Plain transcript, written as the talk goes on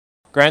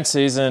Grant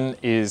season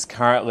is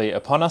currently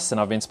upon us,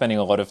 and I've been spending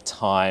a lot of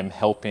time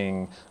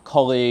helping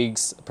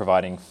colleagues,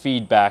 providing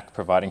feedback,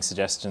 providing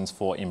suggestions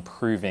for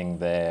improving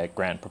their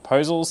grant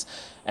proposals.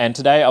 And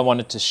today I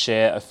wanted to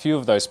share a few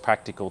of those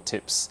practical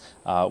tips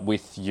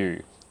with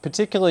you,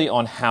 particularly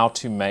on how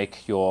to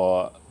make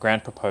your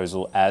grant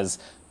proposal as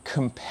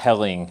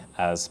compelling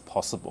as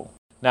possible.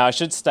 Now, I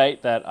should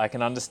state that I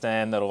can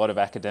understand that a lot of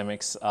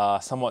academics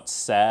are somewhat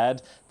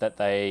sad that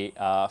they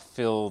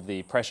feel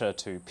the pressure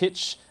to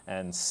pitch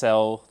and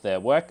sell their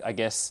work. I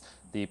guess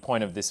the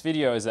point of this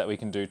video is that we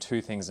can do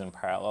two things in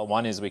parallel.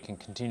 One is we can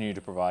continue to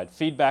provide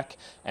feedback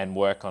and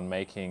work on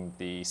making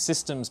the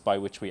systems by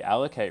which we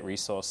allocate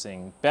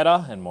resourcing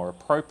better and more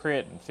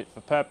appropriate and fit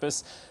for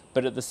purpose.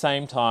 But at the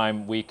same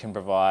time, we can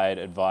provide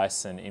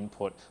advice and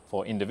input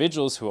for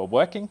individuals who are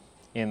working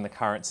in the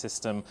current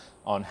system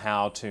on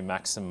how to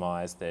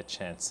maximize their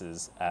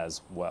chances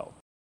as well.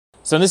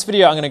 So in this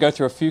video, I'm going to go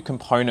through a few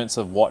components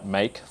of what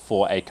make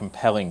for a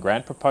compelling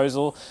grant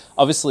proposal.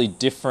 Obviously,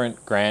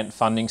 different grant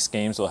funding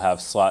schemes will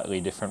have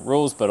slightly different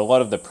rules, but a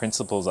lot of the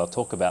principles I'll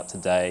talk about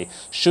today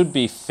should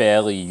be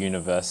fairly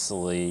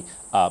universally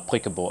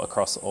applicable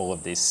across all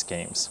of these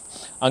schemes.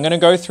 I'm going to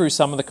go through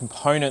some of the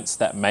components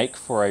that make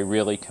for a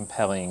really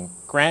compelling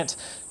grant.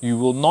 You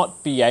will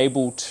not be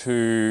able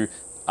to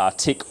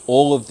tick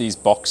all of these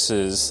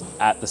boxes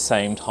at the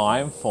same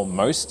time for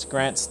most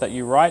grants that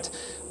you write,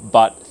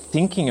 but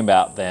thinking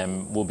about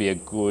them will be a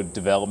good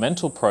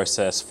developmental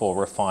process for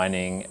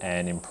refining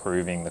and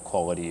improving the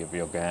quality of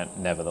your grant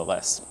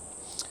nevertheless.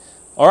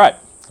 All right,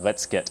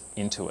 let's get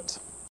into it.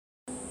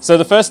 So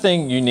the first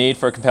thing you need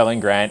for a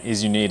compelling grant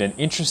is you need an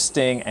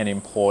interesting and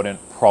important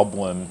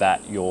problem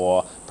that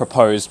your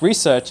proposed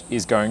research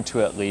is going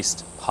to at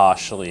least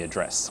partially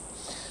address.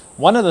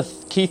 One of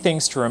the key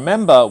things to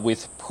remember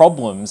with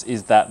problems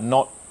is that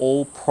not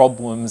all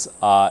problems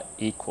are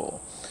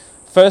equal.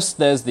 First,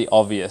 there's the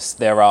obvious.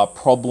 There are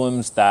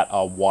problems that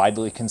are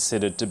widely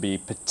considered to be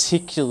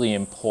particularly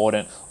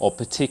important or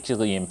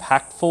particularly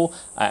impactful,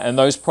 and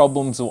those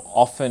problems will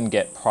often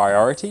get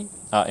priority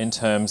in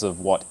terms of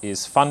what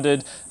is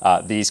funded.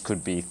 These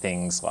could be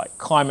things like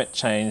climate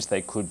change,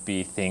 they could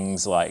be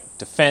things like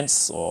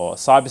defense or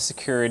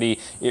cybersecurity.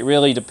 It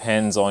really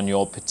depends on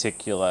your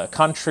particular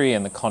country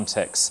and the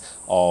context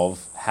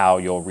of how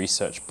your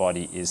research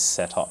body is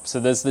set up. So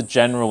there's the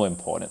general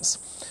importance.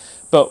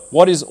 But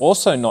what is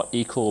also not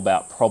equal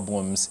about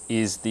problems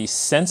is the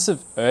sense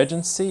of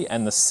urgency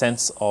and the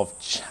sense of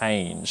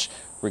change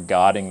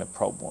regarding the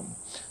problem.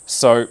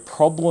 So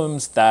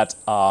problems that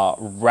are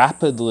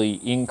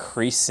rapidly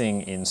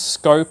increasing in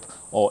scope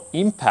or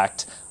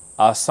impact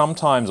are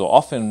sometimes or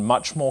often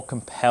much more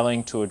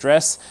compelling to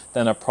address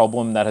than a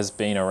problem that has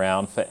been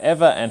around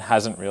forever and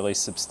hasn't really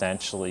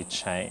substantially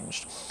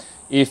changed.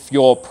 If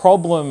your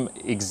problem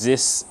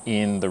exists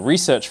in the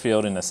research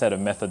field in a set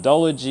of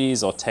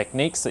methodologies or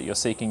techniques that you're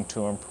seeking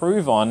to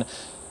improve on,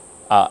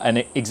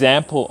 an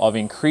example of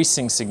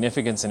increasing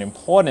significance and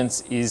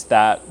importance is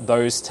that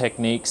those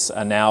techniques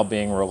are now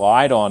being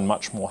relied on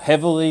much more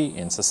heavily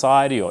in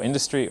society or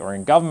industry or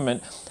in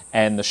government,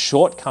 and the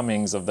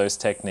shortcomings of those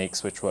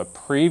techniques which were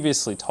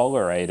previously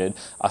tolerated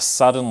are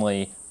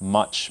suddenly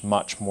much,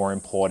 much more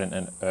important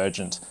and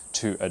urgent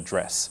to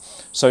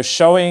address. So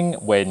showing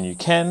when you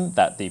can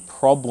that the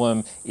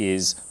problem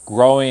is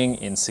growing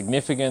in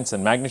significance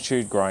and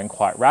magnitude, growing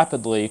quite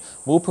rapidly,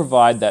 will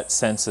provide that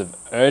sense of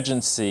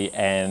urgency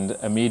and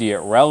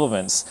immediate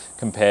relevance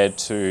compared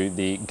to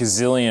the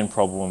gazillion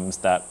problems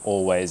that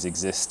always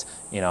exist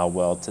in our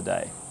world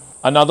today.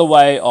 Another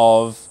way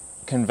of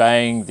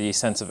conveying the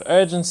sense of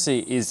urgency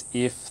is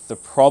if the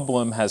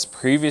problem has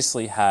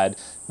previously had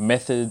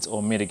methods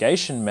or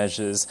mitigation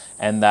measures,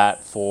 and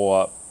that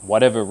for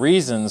whatever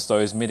reasons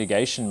those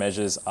mitigation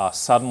measures are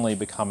suddenly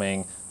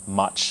becoming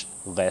much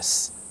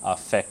less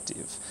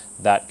effective.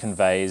 That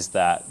conveys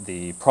that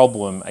the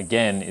problem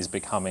again is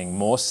becoming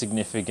more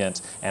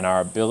significant and our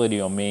ability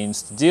or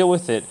means to deal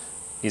with it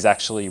is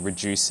actually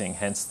reducing,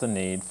 hence the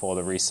need for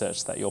the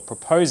research that you're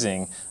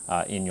proposing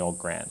in your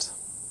grant.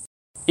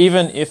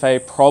 Even if a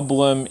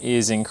problem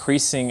is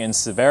increasing in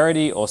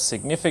severity or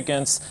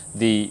significance,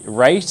 the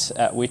rate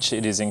at which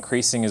it is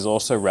increasing is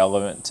also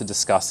relevant to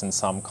discuss in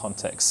some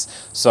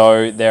contexts.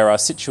 So there are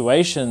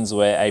situations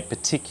where a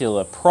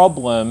particular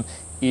problem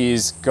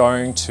is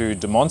going to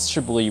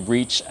demonstrably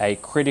reach a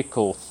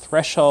critical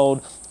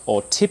threshold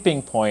or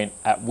tipping point,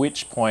 at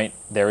which point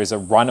there is a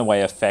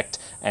runaway effect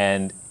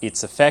and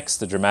its effects,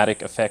 the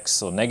dramatic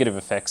effects or negative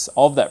effects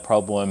of that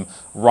problem,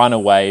 run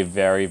away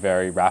very,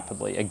 very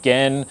rapidly.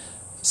 Again,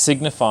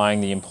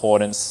 signifying the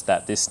importance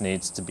that this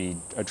needs to be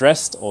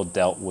addressed or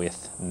dealt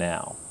with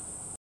now.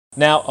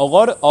 Now, a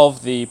lot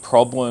of the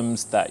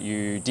problems that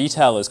you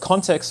detail as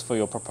context for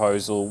your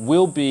proposal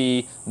will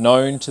be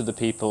known to the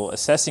people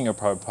assessing a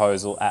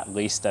proposal, at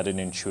least at an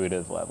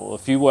intuitive level.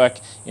 If you work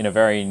in a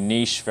very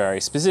niche, very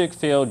specific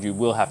field, you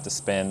will have to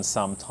spend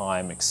some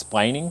time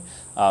explaining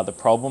the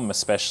problem,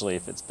 especially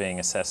if it's being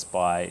assessed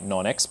by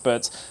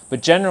non-experts.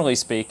 But generally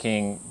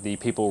speaking, the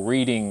people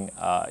reading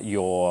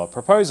your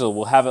proposal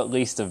will have at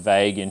least a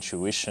vague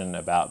intuition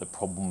about the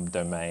problem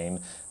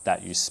domain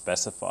that you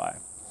specify.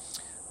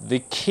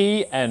 The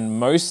key and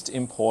most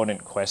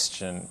important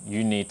question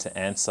you need to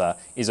answer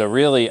is a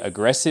really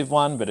aggressive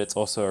one, but it's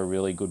also a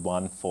really good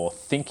one for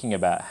thinking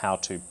about how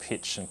to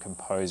pitch and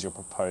compose your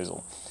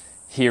proposal.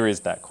 Here is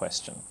that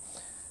question.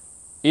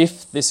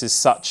 If this is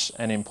such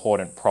an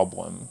important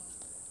problem,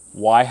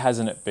 why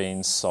hasn't it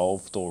been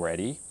solved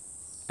already?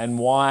 And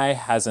why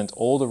hasn't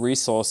all the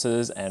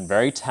resources and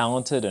very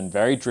talented and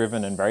very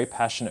driven and very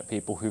passionate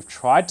people who've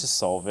tried to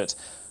solve it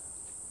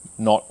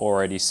not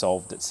already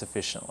solved it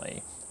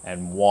sufficiently?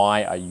 And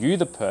why are you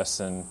the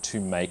person to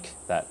make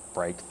that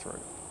breakthrough?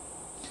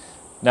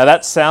 Now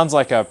that sounds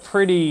like a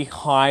pretty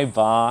high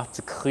bar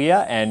to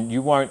clear, and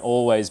you won't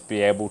always be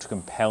able to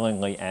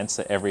compellingly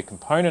answer every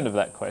component of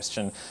that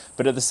question,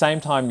 but at the same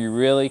time you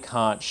really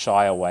can't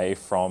shy away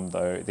from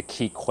the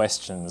key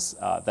questions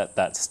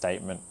that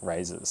statement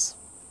raises.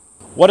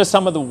 What are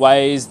some of the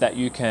ways that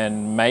you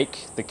can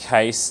make the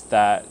case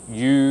that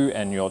you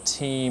and your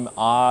team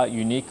are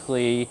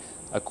uniquely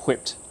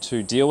equipped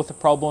to deal with the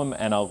problem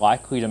and are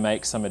likely to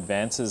make some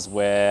advances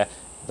where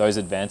those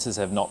advances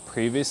have not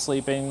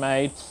previously been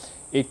made?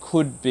 It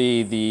could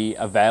be the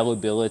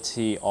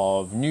availability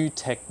of new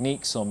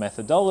techniques or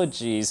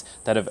methodologies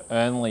that have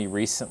only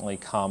recently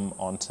come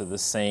onto the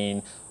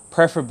scene,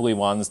 preferably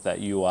ones that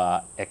you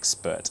are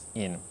expert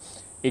in.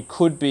 It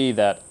could be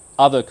that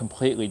other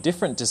completely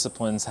different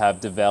disciplines have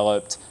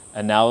developed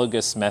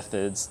analogous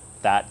methods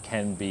that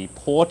can be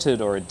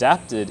ported or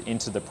adapted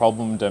into the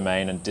problem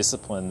domain and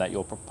discipline that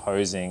you're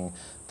proposing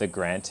the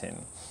grant in.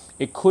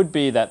 It could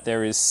be that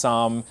there is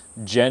some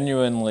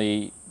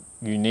genuinely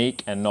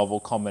unique and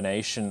novel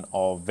combination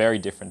of very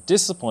different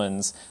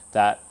disciplines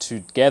that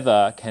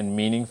together can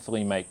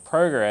meaningfully make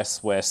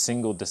progress where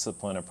single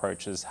discipline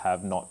approaches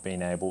have not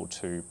been able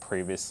to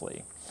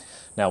previously.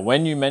 Now,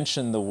 when you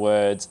mention the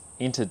words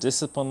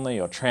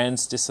interdisciplinary or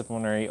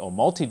transdisciplinary or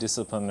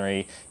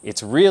multidisciplinary,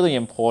 it's really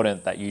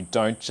important that you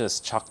don't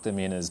just chuck them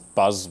in as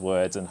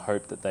buzzwords and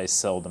hope that they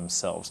sell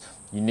themselves.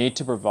 You need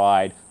to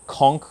provide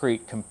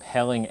concrete,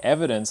 compelling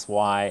evidence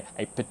why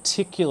a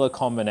particular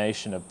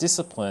combination of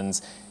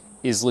disciplines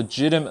is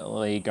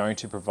legitimately going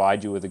to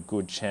provide you with a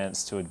good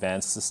chance to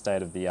advance the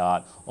state of the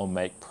art or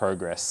make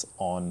progress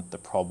on the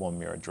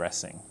problem you're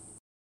addressing.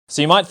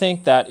 So you might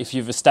think that if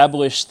you've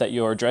established that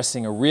you're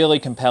addressing a really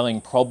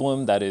compelling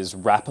problem that is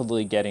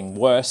rapidly getting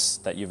worse,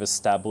 that you've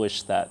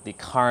established that the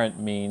current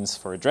means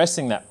for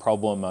addressing that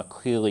problem are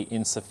clearly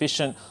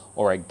insufficient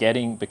or are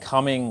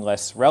becoming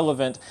less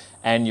relevant,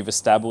 and you've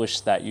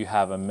established that you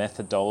have a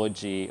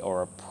methodology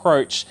or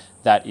approach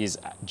that is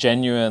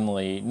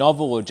genuinely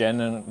novel or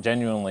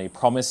genuinely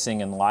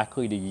promising and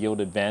likely to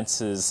yield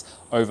advances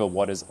over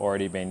what has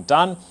already been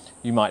done,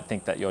 you might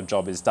think that your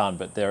job is done.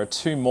 But there are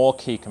two more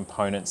key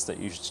components that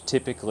you should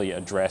typically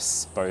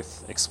address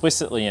both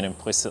explicitly and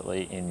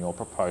implicitly in your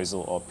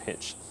proposal or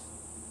pitch.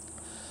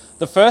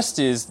 The first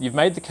is you've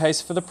made the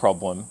case for the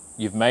problem,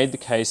 you've made the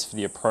case for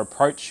the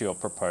approach you're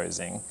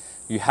proposing,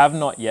 you have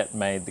not yet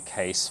made the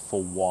case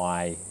for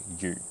why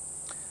you.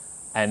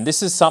 And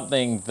this is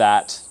something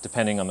that,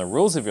 depending on the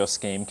rules of your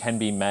scheme, can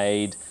be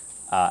made,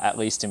 at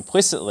least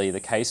implicitly,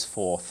 the case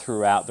for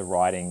throughout the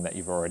writing that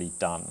you've already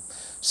done.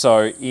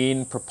 So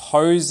in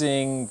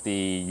proposing the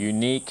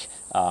unique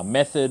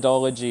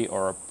methodology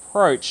or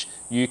approach,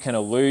 you can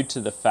allude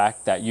to the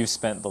fact that you've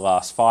spent the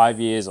last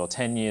 5 years or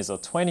 10 years or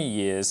 20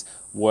 years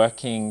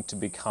working to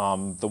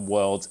become the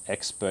world's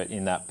expert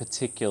in that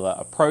particular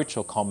approach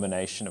or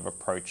combination of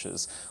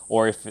approaches.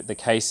 Or if the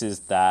case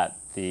is that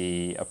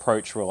the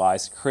approach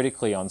relies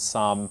critically on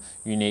some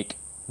unique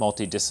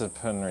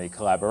multidisciplinary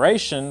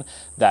collaboration,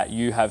 that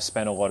you have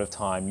spent a lot of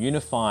time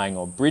unifying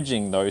or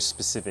bridging those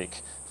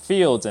specific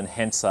fields and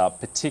hence are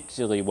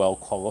particularly well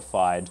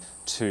qualified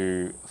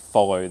to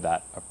follow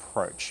that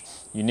approach.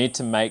 You need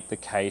to make the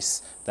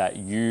case that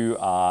you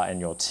are and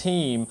your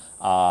team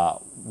are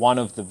one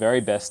of the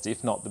very best,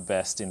 if not the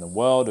best in the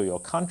world or your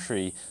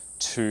country,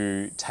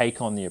 to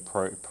take on the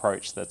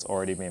approach that's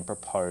already been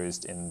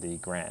proposed in the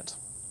grant.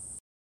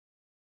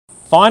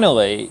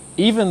 Finally,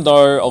 even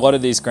though a lot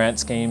of these grant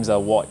schemes are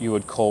what you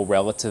would call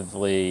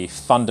relatively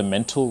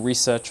fundamental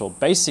research or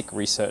basic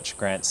research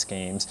grant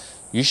schemes,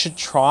 you should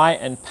try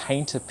and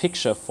paint a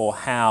picture for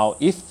how,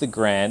 if the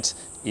grant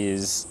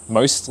is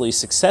mostly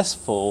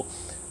successful,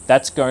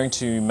 that's going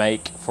to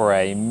make for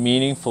a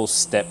meaningful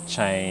step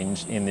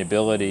change in the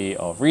ability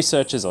of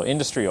researchers or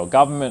industry or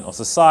government or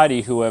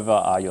society, whoever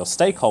are your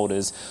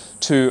stakeholders,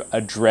 to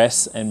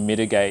address and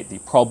mitigate the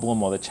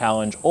problem or the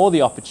challenge or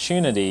the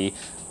opportunity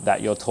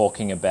that you're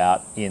talking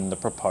about in the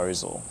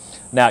proposal.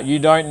 Now, you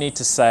don't need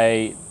to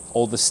say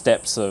all the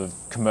steps of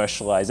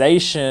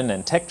commercialization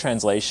and tech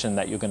translation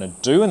that you're going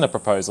to do in the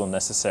proposal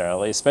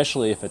necessarily,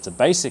 especially if it's a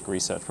basic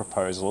research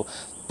proposal,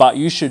 but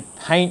you should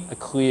paint a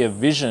clear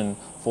vision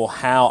for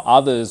how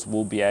others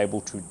will be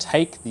able to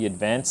take the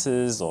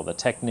advances or the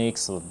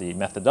techniques or the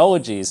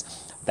methodologies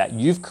that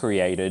you've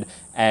created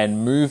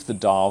and move the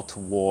dial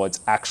towards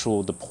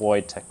actual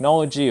deployed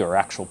technology or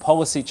actual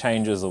policy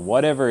changes or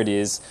whatever it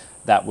is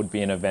that would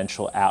be an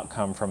eventual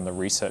outcome from the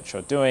research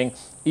you're doing,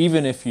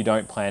 even if you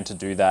don't plan to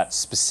do that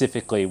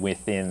specifically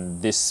within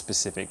this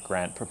specific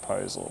grant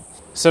proposal.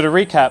 So to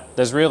recap,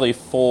 there's really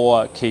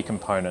 4 key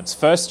components.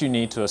 First, you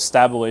need to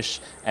establish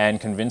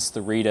and convince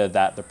the reader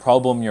that the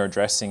problem you're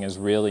addressing is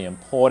really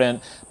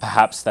important,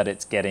 perhaps that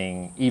it's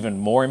getting even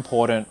more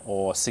important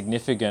or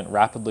significant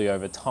rapidly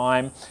over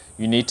time.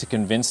 You need to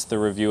convince the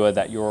reviewer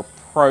that your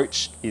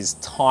approach is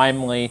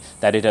timely,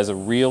 that it has a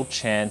real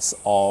chance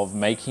of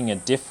making a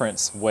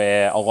difference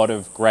where a lot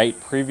of great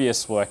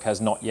previous work has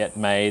not yet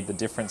made the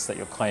difference that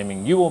you're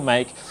claiming you will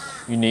make.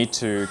 You need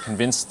to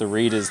convince the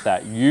readers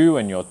that you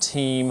and your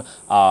team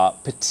are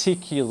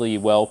particularly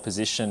well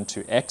positioned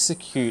to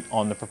execute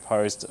on the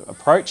proposed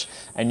approach,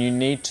 and you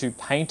need to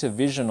paint a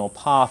vision or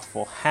path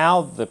for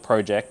how the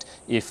project,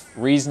 if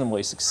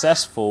reasonably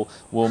successful,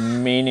 will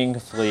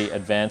meaningfully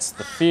advance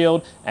the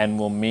field and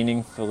will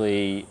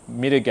meaningfully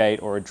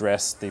mitigate or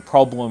address the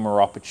problem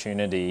or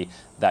opportunity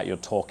that you're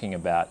talking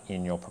about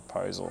in your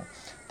proposal.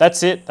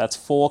 That's it. That's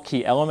 4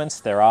 key elements.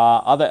 There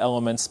are other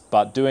elements,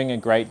 but doing a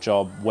great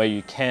job where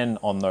you can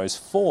on those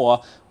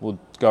 4 will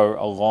go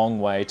a long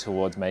way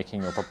towards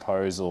making your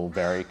proposal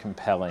very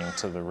compelling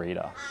to the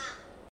reader.